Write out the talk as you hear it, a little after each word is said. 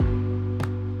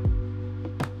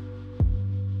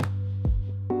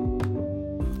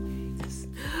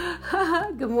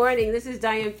Good morning. This is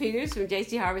Diane Peters from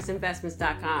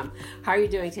jcharvestinvestments.com. How are you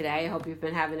doing today? I hope you've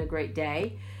been having a great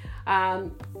day.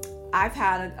 I've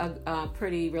had a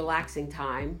pretty relaxing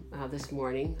time this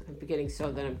morning. I'm getting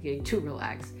so that I'm getting too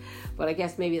relaxed. But I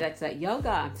guess maybe that's that yoga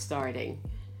I'm starting.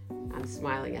 I'm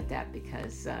smiling at that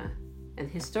because, and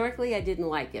historically I didn't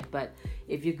like it. But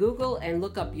if you Google and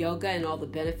look up yoga and all the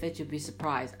benefits, you'll be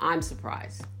surprised. I'm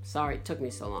surprised. Sorry it took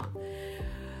me so long.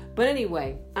 But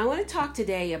anyway, I want to talk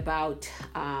today about,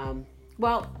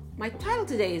 my title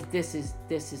today is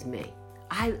This Is Me.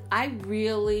 I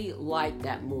really like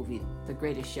that movie, The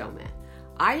Greatest Showman.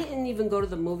 I didn't even go to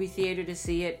the movie theater to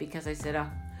see it because I said,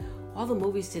 all the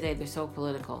movies today, they're so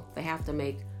political. They have to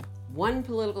make one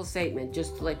political statement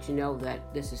just to let you know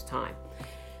that this is time.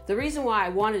 The reason why I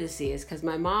wanted to see it is because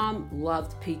my mom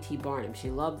loved P.T. Barnum.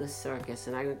 She loved the circus,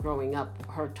 and I was growing up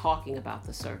her talking about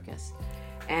the circus.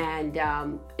 And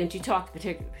she talked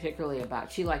particularly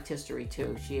about, she liked history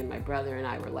too. She and my brother and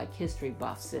I were like history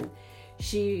buffs. And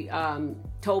she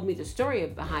told me the story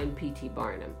behind P.T.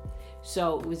 Barnum.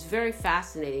 So it was very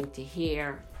fascinating to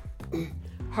hear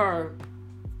her,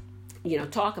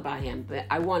 talk about him. But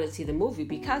I wanted to see the movie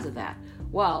because of that.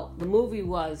 Well, the movie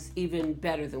was even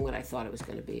better than what I thought it was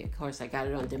going to be. Of course, I got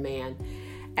it on demand.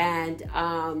 And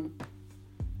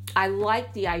I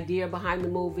liked the idea behind the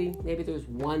movie. Maybe there was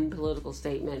one political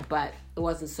statement, but it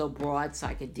wasn't so broad so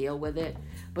I could deal with it.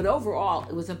 But overall,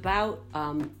 it was about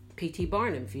P.T.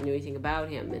 Barnum, if you knew anything about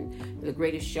him, and the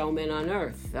greatest showman on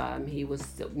earth.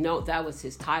 That was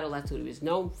his title. That's what he was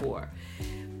known for.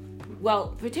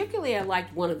 Well, particularly I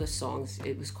liked one of the songs.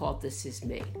 It was called This Is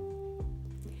Me.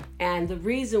 And the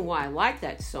reason why I like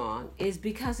that song is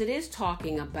because it is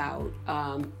talking about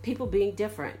people being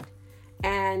different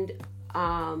and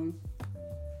not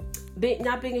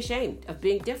being ashamed of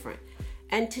being different.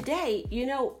 And today,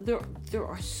 there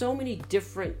are so many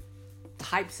different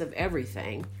types of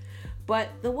everything. But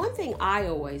the one thing I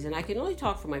always, and I can only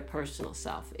talk for my personal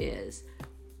self, is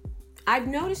I've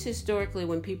noticed historically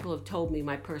when people have told me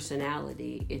my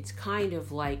personality, it's kind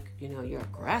of like, you're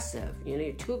aggressive,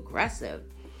 you're too aggressive.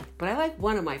 But I like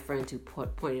one of my friends who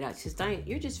pointed out, she says, Diane,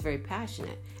 you're just very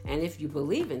passionate. And if you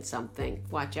believe in something,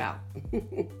 watch out.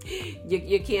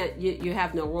 you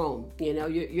have no room.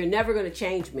 You're never going to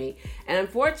change me. And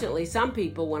unfortunately, some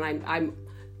people, when I'm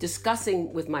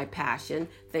discussing with my passion,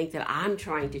 think that I'm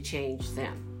trying to change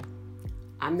them.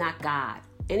 I'm not God.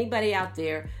 Anybody out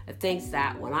there that thinks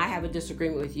that when I have a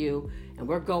disagreement with you and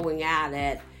we're going at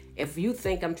it, if you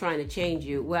think I'm trying to change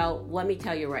you, well, let me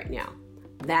tell you right now,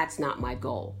 that's not my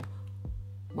goal.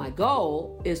 My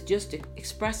goal is just to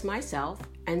express myself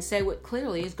and say what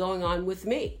clearly is going on with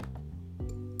me.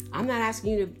 I'm not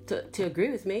asking you to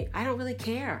agree with me. I don't really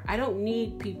care. I don't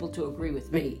need people to agree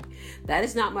with me. That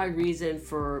is not my reason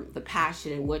for the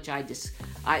passion in which I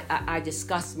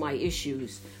discuss my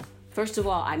issues. First of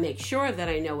all, I make sure that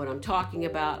I know what I'm talking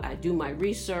about. I do my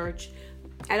research.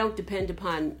 I don't depend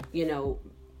upon,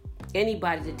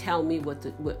 anybody to tell me what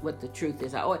the truth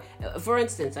is. For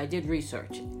instance, I did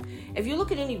research. If you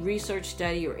look at any research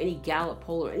study or any Gallup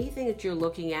poll or anything that you're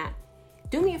looking at,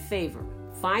 do me a favor.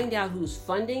 Find out who's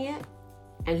funding it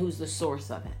and who's the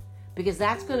source of it. Because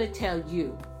that's going to tell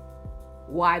you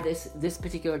why this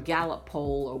particular Gallup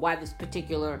poll or why this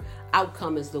particular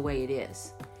outcome is the way it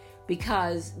is.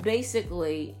 Because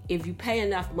basically, if you pay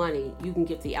enough money, you can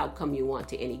get the outcome you want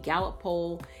to any Gallup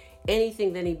poll,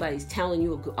 anything that anybody's telling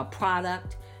you, a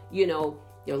product. There are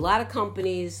a lot of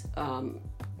companies,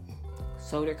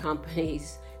 soda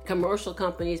companies, commercial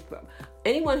companies,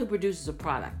 anyone who produces a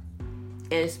product,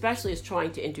 and especially is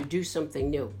trying to introduce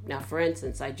something new. Now, for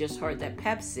instance, I just heard that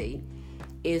Pepsi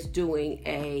is doing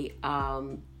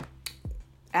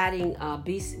adding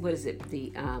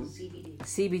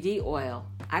CBD oil.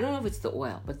 I don't know if it's the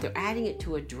oil, but they're adding it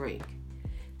to a drink.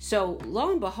 So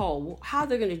lo and behold, how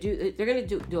they're going to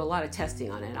do a lot of testing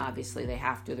on it. Obviously, they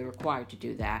have to. They're required to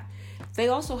do that. They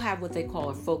also have what they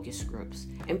call focus groups.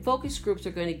 And focus groups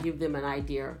are going to give them an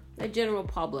idea, the general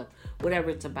public,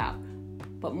 whatever it's about.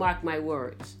 But mark my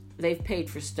words, they've paid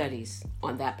for studies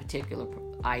on that particular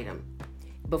item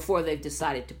before they've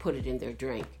decided to put it in their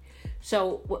drink.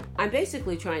 So what I'm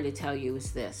basically trying to tell you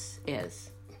is I'm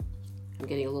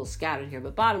getting a little scattered here,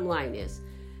 but bottom line is,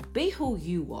 be who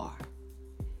you are.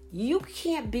 You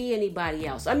can't be anybody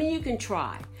else. I mean, you can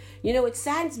try. It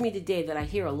saddens me today that I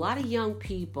hear a lot of young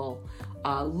people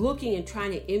looking and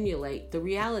trying to emulate the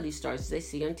reality stars they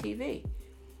see on TV.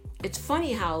 It's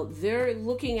funny how they're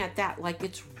looking at that like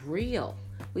it's real.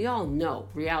 We all know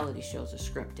reality shows are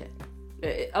scripted.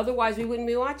 Otherwise, we wouldn't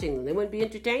be watching them. They wouldn't be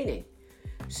entertaining.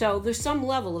 So there's some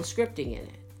level of scripting in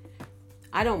it.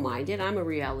 I don't mind it. I'm a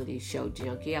reality show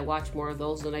junkie. I watch more of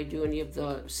those than I do any of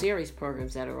the series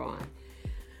programs that are on.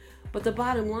 But the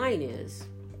bottom line is,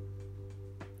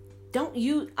 I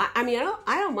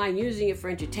don't mind using it for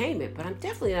entertainment, but I'm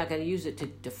definitely not going to use it to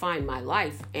define my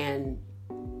life and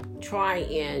try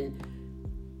and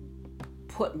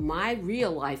put my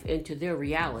real life into their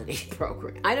reality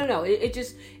program. I don't know.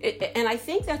 And I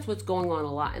think that's what's going on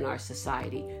a lot in our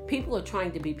society. People are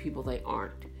trying to be people they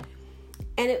aren't.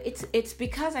 And it's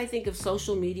because I think of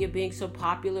social media being so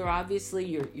popular. Obviously,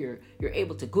 you're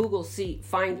able to Google,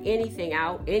 find anything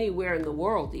out anywhere in the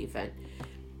world even.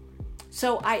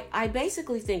 So I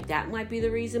basically think that might be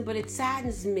the reason, but it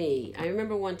saddens me. I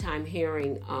remember one time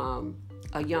hearing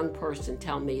a young person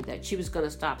tell me that she was going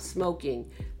to stop smoking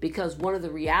because one of the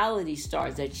reality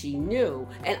stars that she knew,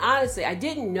 and honestly, I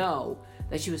didn't know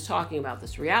that she was talking about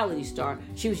this reality star.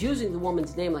 She was using the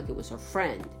woman's name like it was her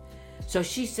friend. So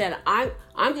she said, I'm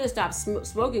going to stop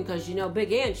smoking because,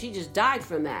 Big Ann, she just died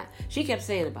from that. She kept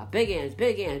saying about Big Ann.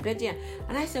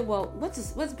 And I said, well,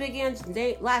 what's Big Ann's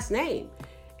last name?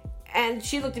 And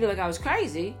she looked at me like I was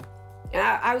crazy. And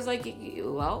I was like,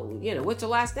 well, what's her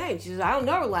last name? She said, I don't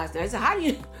know her last name. I said, how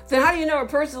do you know her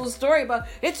personal story about,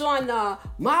 it's on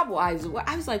Mob Wives.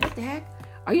 I was like, what the heck?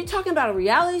 Are you talking about a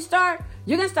reality star?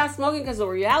 You're going to stop smoking because a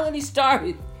reality star?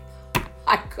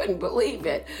 I couldn't believe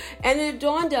it. And it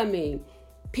dawned on me,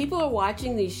 people are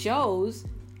watching these shows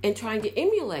and trying to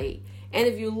emulate. And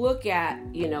if you look at,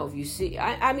 if you see,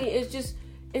 it's just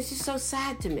so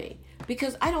sad to me.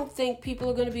 Because I don't think people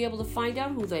are going to be able to find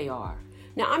out who they are.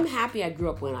 Now, I'm happy I grew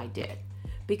up when I did.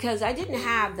 Because I didn't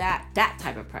have that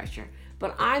type of pressure.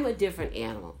 But I'm a different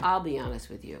animal. I'll be honest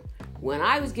with you. When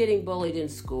I was getting bullied in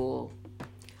school,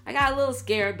 I got a little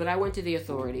scared, but I went to the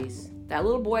authorities. That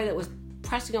little boy that was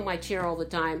pressing on my chair all the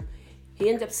time, he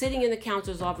ended up sitting in the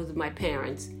counselor's office with my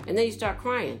parents. And then he started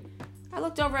crying. I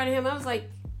looked over at him. I was like,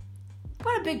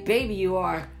 what a big baby you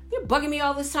are. You're bugging me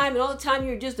all this time, and all the time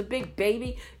you're just a big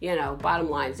baby. Bottom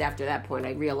line is, after that point,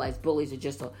 I realized bullies are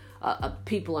just a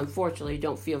people, unfortunately, who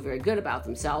don't feel very good about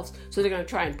themselves, so they're going to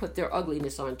try and put their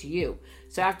ugliness onto you.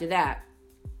 So after that,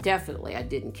 definitely, I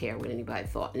didn't care what anybody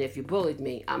thought. And if you bullied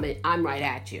me, I'm right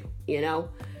at you,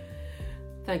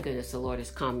 Thank goodness the Lord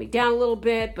has calmed me down a little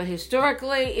bit. But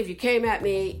historically, if you came at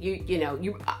me,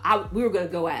 we were going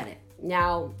to go at it.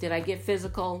 Now, did I get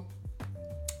physical?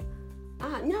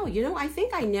 No, I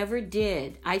think I never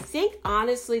did. I think,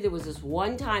 honestly, there was this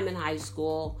one time in high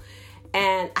school,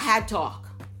 and I had talk.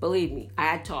 Believe me, I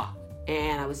had talk.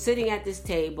 And I was sitting at this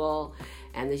table,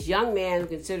 and this young man, who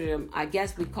considered him, I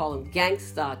guess we call him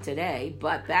gangsta today,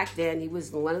 but back then he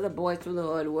was one of the boys from the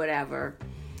hood, whatever.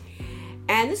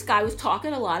 And this guy was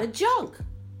talking a lot of junk.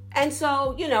 And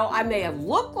so, I may have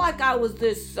looked like I was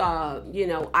this,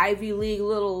 Ivy League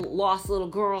lost little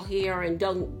girl here, and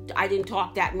I didn't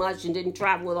talk that much and didn't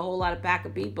travel with a whole lot of pack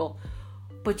of people.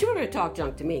 But you were going to talk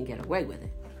junk to me and get away with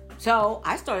it. So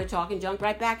I started talking junk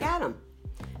right back at him.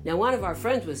 Now, one of our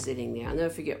friends was sitting there. I'll never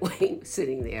forget Wayne was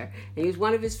sitting there. And he was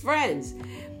one of his friends.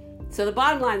 So the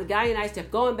bottom line, the guy and I kept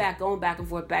going back and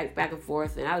forth, back and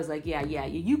forth. And I was like, yeah,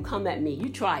 you come at me. You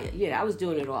try it. Yeah, I was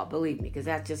doing it all, believe me, because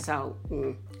that's just how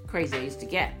crazy I used to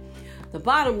get. The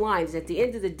bottom line is, at the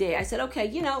end of the day, I said,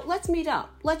 okay, let's meet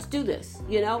up. Let's do this,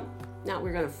 Not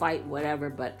we're going to fight, whatever,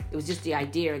 but it was just the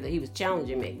idea that he was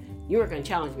challenging me. You weren't going to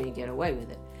challenge me and get away with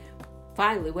it.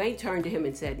 Finally, Wayne turned to him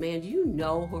and said, man, do you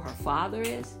know who her father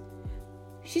is?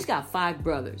 She's got 5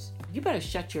 brothers. You better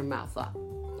shut your mouth up.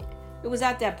 It was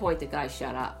at that point the guy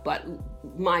shut up. But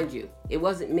mind you, it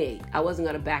wasn't me. I wasn't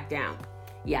going to back down.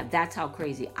 Yeah, that's how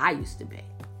crazy I used to be.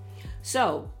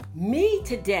 So, me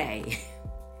today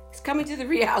is coming to the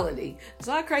reality. There's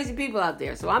a lot of crazy people out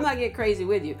there, so I'm not getting crazy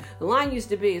with you. The line used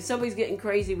to be, if somebody's getting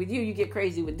crazy with you, you get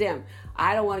crazy with them.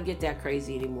 I don't want to get that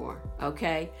crazy anymore,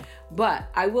 okay? But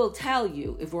I will tell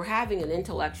you, if we're having an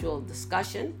intellectual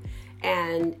discussion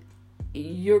and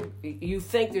you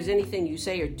think there's anything you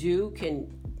say or do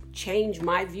can change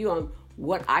my view on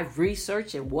what I've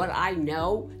researched and what I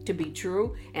know to be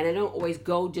true, and I don't always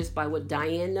go just by what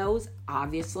Diane knows,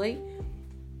 obviously.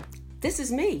 This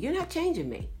is me. You're not changing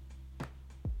me.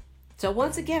 So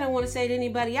once again, I want to say to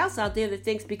anybody else out there that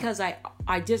thinks because I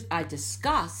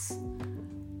discuss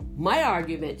my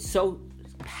argument so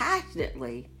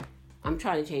passionately, I'm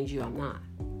trying to change you. I'm not.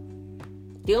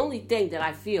 The only thing that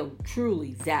I feel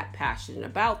truly that passionate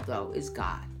about, though, is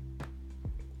God.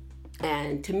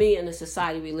 And to me, in the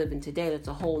society we live in today, that's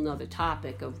a whole nother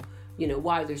topic of,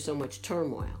 why there's so much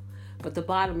turmoil. But the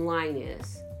bottom line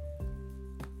is,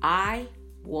 I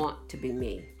want to be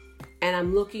me. And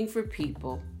I'm looking for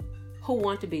people who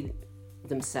want to be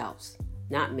themselves,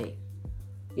 not me.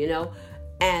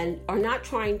 and are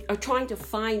trying to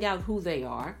find out who they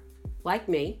are, like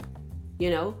me,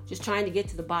 just trying to get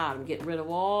to the bottom, get rid of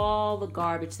all the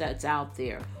garbage that's out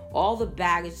there, all the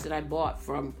baggage that I bought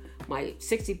from my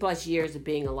 60 plus years of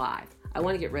being alive. I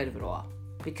want to get rid of it all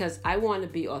because I want to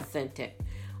be authentic.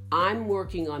 I'm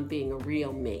working on being a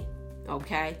real me,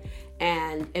 okay?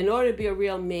 And in order to be a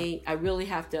real me, I really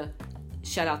have to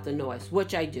shut out the noise,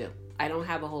 which I do. I don't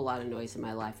have a whole lot of noise in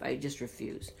my life. I just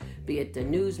refuse. Be it the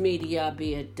news media,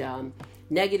 be it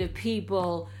negative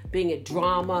people, being it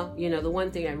drama. The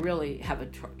one thing I really have a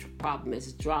problem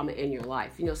is drama in your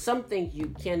life. Some things you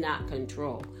cannot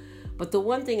control. But the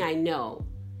one thing I know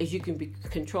is you can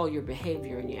control your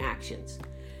behavior and your actions.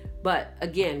 But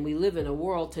again, we live in a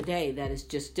world today that is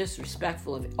just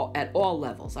disrespectful at all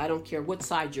levels. I don't care what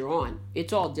side you're on.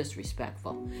 It's all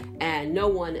disrespectful. And no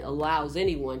one allows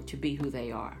anyone to be who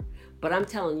they are. But I'm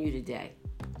telling you today,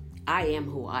 I am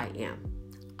who I am.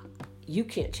 You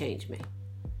can't change me.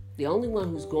 The only one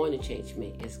who's going to change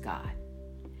me is God.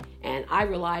 And I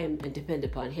rely and depend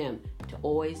upon Him to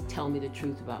always tell me the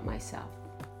truth about myself.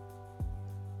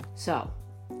 So,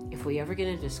 if we ever get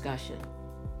in a discussion,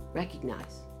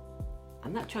 recognize,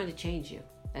 I'm not trying to change you.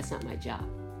 That's not my job.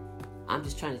 I'm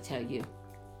just trying to tell you,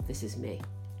 this is me.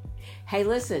 Hey,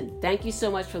 listen, thank you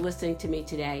so much for listening to me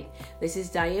today. This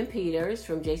is Diane Peters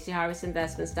from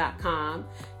jcharvisinvestments.com.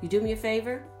 You do me a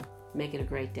favor, make it a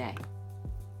great day.